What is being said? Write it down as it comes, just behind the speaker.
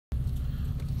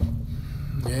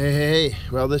Hey,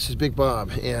 well, this is Big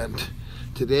Bob, and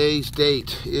today's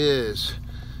date is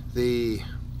the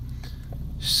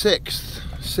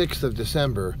 6th of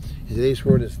December. And today's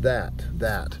word is that.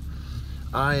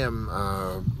 I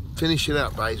am finishing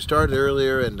up. I started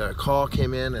earlier, and a call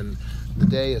came in, and the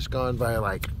day has gone by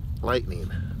like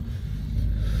lightning.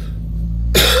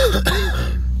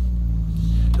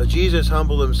 So Jesus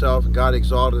humbled himself, and God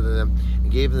exalted him,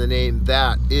 and gave him the name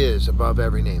that is above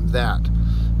every name. That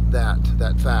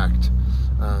fact.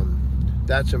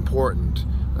 That's important.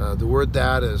 The word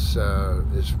 "that" is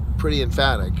pretty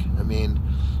emphatic. I mean,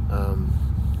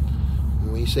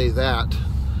 when we say that,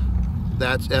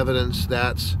 that's evidence.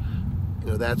 That's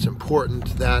that's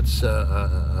important. That's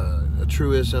a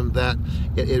truism. That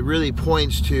it really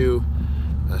points to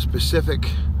a specific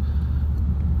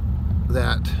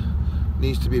that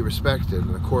needs to be respected.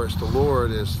 And of course, the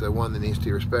Lord is the one that needs to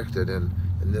be respected. And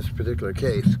in this particular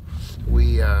case,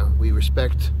 we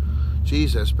respect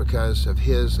Jesus because of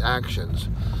his actions.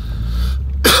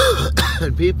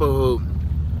 And people who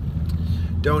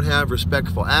don't have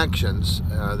respectful actions,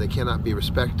 they cannot be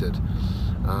respected.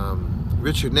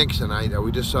 Richard Nixon,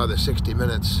 we just saw the 60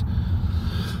 Minutes.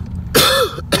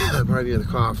 Pardon me, the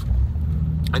cough.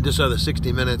 I just saw the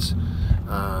 60 Minutes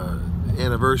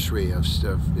anniversary of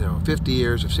 50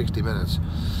 years of 60 Minutes.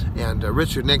 And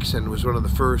Richard Nixon was one of the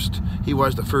first. He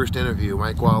was the first interview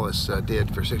Mike Wallace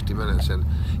did for 60 Minutes, and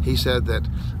he said that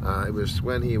it was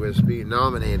when he was being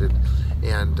nominated,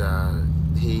 and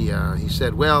he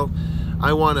said, "Well,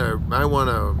 I want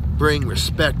to bring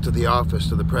respect to the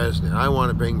office of the president. I want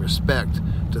to bring respect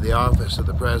to the office of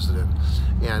the president."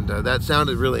 And that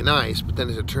sounded really nice, but then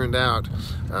as it turned out,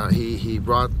 he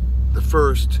brought the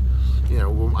first.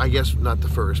 Well, I guess not the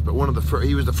first, but one of the first.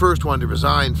 He was the first one to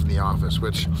resign from the office,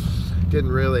 which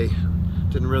didn't really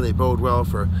bode well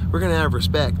for. We're going to have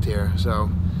respect here,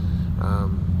 so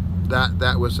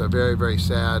that was a very, very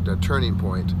sad turning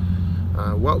point.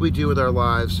 What we do with our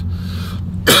lives,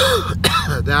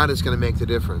 that is going to make the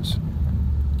difference.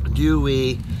 Do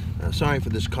we? Sorry for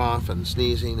this cough and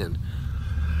sneezing and.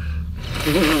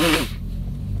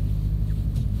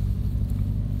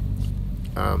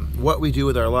 What we do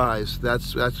with our lives,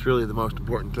 that's really the most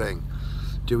important thing.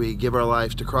 Do we give our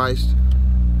lives to Christ?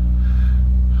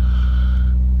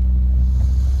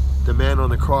 The man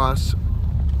on the cross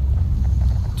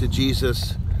to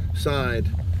Jesus'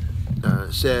 side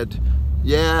said,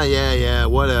 yeah,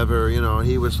 whatever.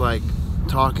 He was like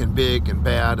talking big and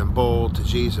bad and bold to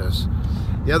Jesus.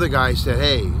 The other guy said,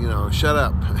 hey, shut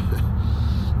up.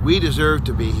 We deserve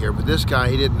to be here, but this guy,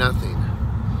 he did nothing.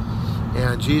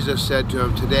 And Jesus said to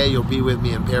him, today you'll be with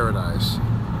me in paradise.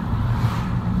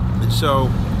 And so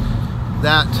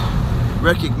that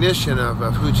recognition of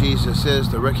who Jesus is,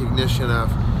 the recognition of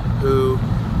who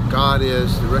God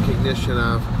is, the recognition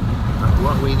of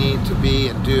what we need to be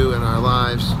and do in our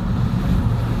lives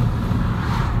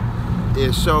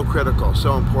is so critical,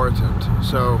 so important.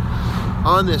 So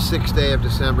on this 6th day of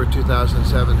December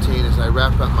 2017, as I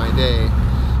wrap up my day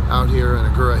out here in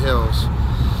Agoura Hills,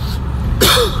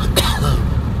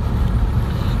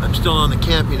 I'm still on the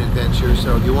camping adventure,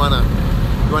 so if you want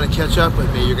to catch up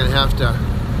with me, you're going to have to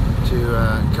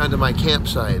come to my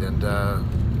campsite, and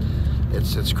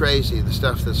it's crazy the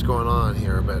stuff that's going on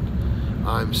here, but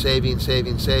I'm saving,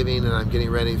 and I'm getting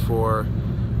ready for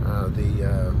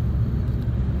the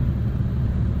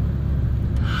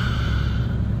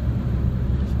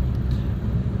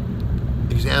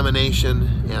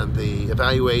examination and the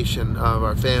evaluation of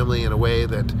our family in a way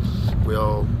that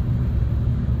will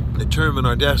determine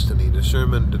our destiny,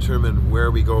 determine where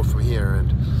we go from here.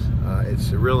 And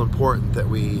it's real important that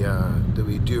we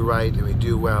do right and we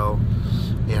do well.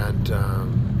 And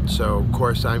so, of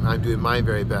course, I'm doing my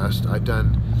very best. I've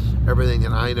done everything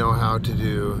that I know how to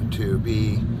do to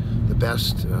be the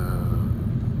best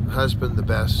husband, the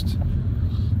best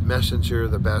messenger,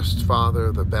 the best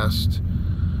father, the best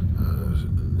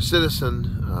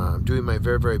citizen. I'm doing my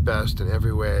very, very best in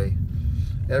every way.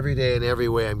 Every day in every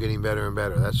way I'm getting better and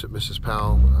better. That's what Mrs.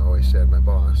 Powell always said, my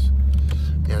boss.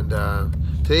 And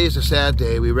today is a sad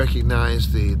day. We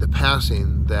recognize the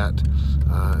passing that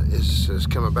has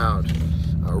come about.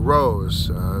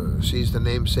 Rose, she's the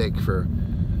namesake for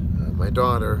my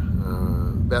daughter,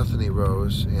 Bethany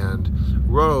Rose. And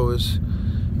Rose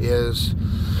is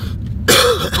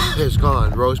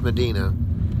gone. Rose Medina,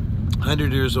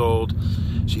 100 years old.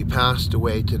 She passed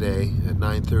away today at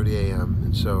 9:30 a.m.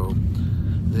 And so,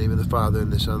 in the name of the Father,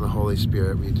 and the Son, and the Holy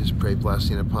Spirit, we just pray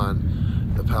blessing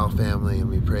upon the Powell family, and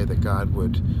we pray that God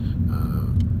would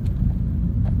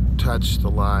touch the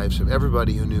lives of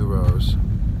everybody who knew Rose.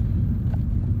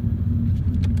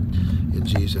 In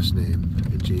Jesus' name.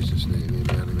 In Jesus' name.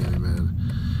 Amen, amen, amen.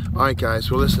 All right, guys.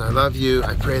 Well, listen, I love you.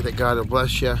 I pray that God will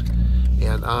bless you.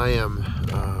 And I am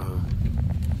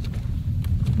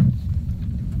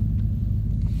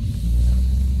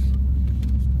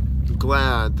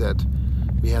glad that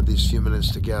we had these few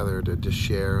minutes together to just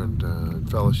share and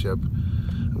fellowship.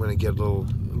 I'm going to get a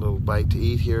little bite to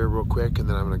eat here real quick, and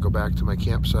then I'm going to go back to my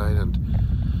campsite and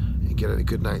get a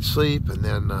good night's sleep, and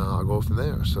then I'll go from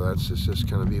there. So that's just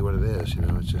kind of be what it is, you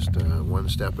know. It's just one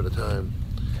step at a time.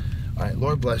 All right,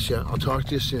 Lord bless you. I'll talk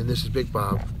to you soon. This is Big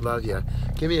Bob. Love you.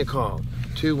 Give me a call,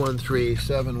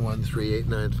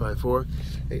 213-713-8954,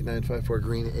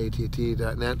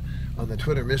 8954greenatt.net. On the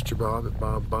Twitter, Mr. Bob at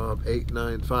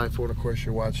BobBob8954. And of course,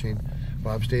 you're watching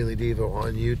Bob's Daily Devo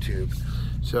on YouTube.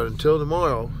 So until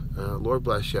tomorrow, Lord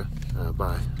bless you.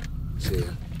 Bye. See ya.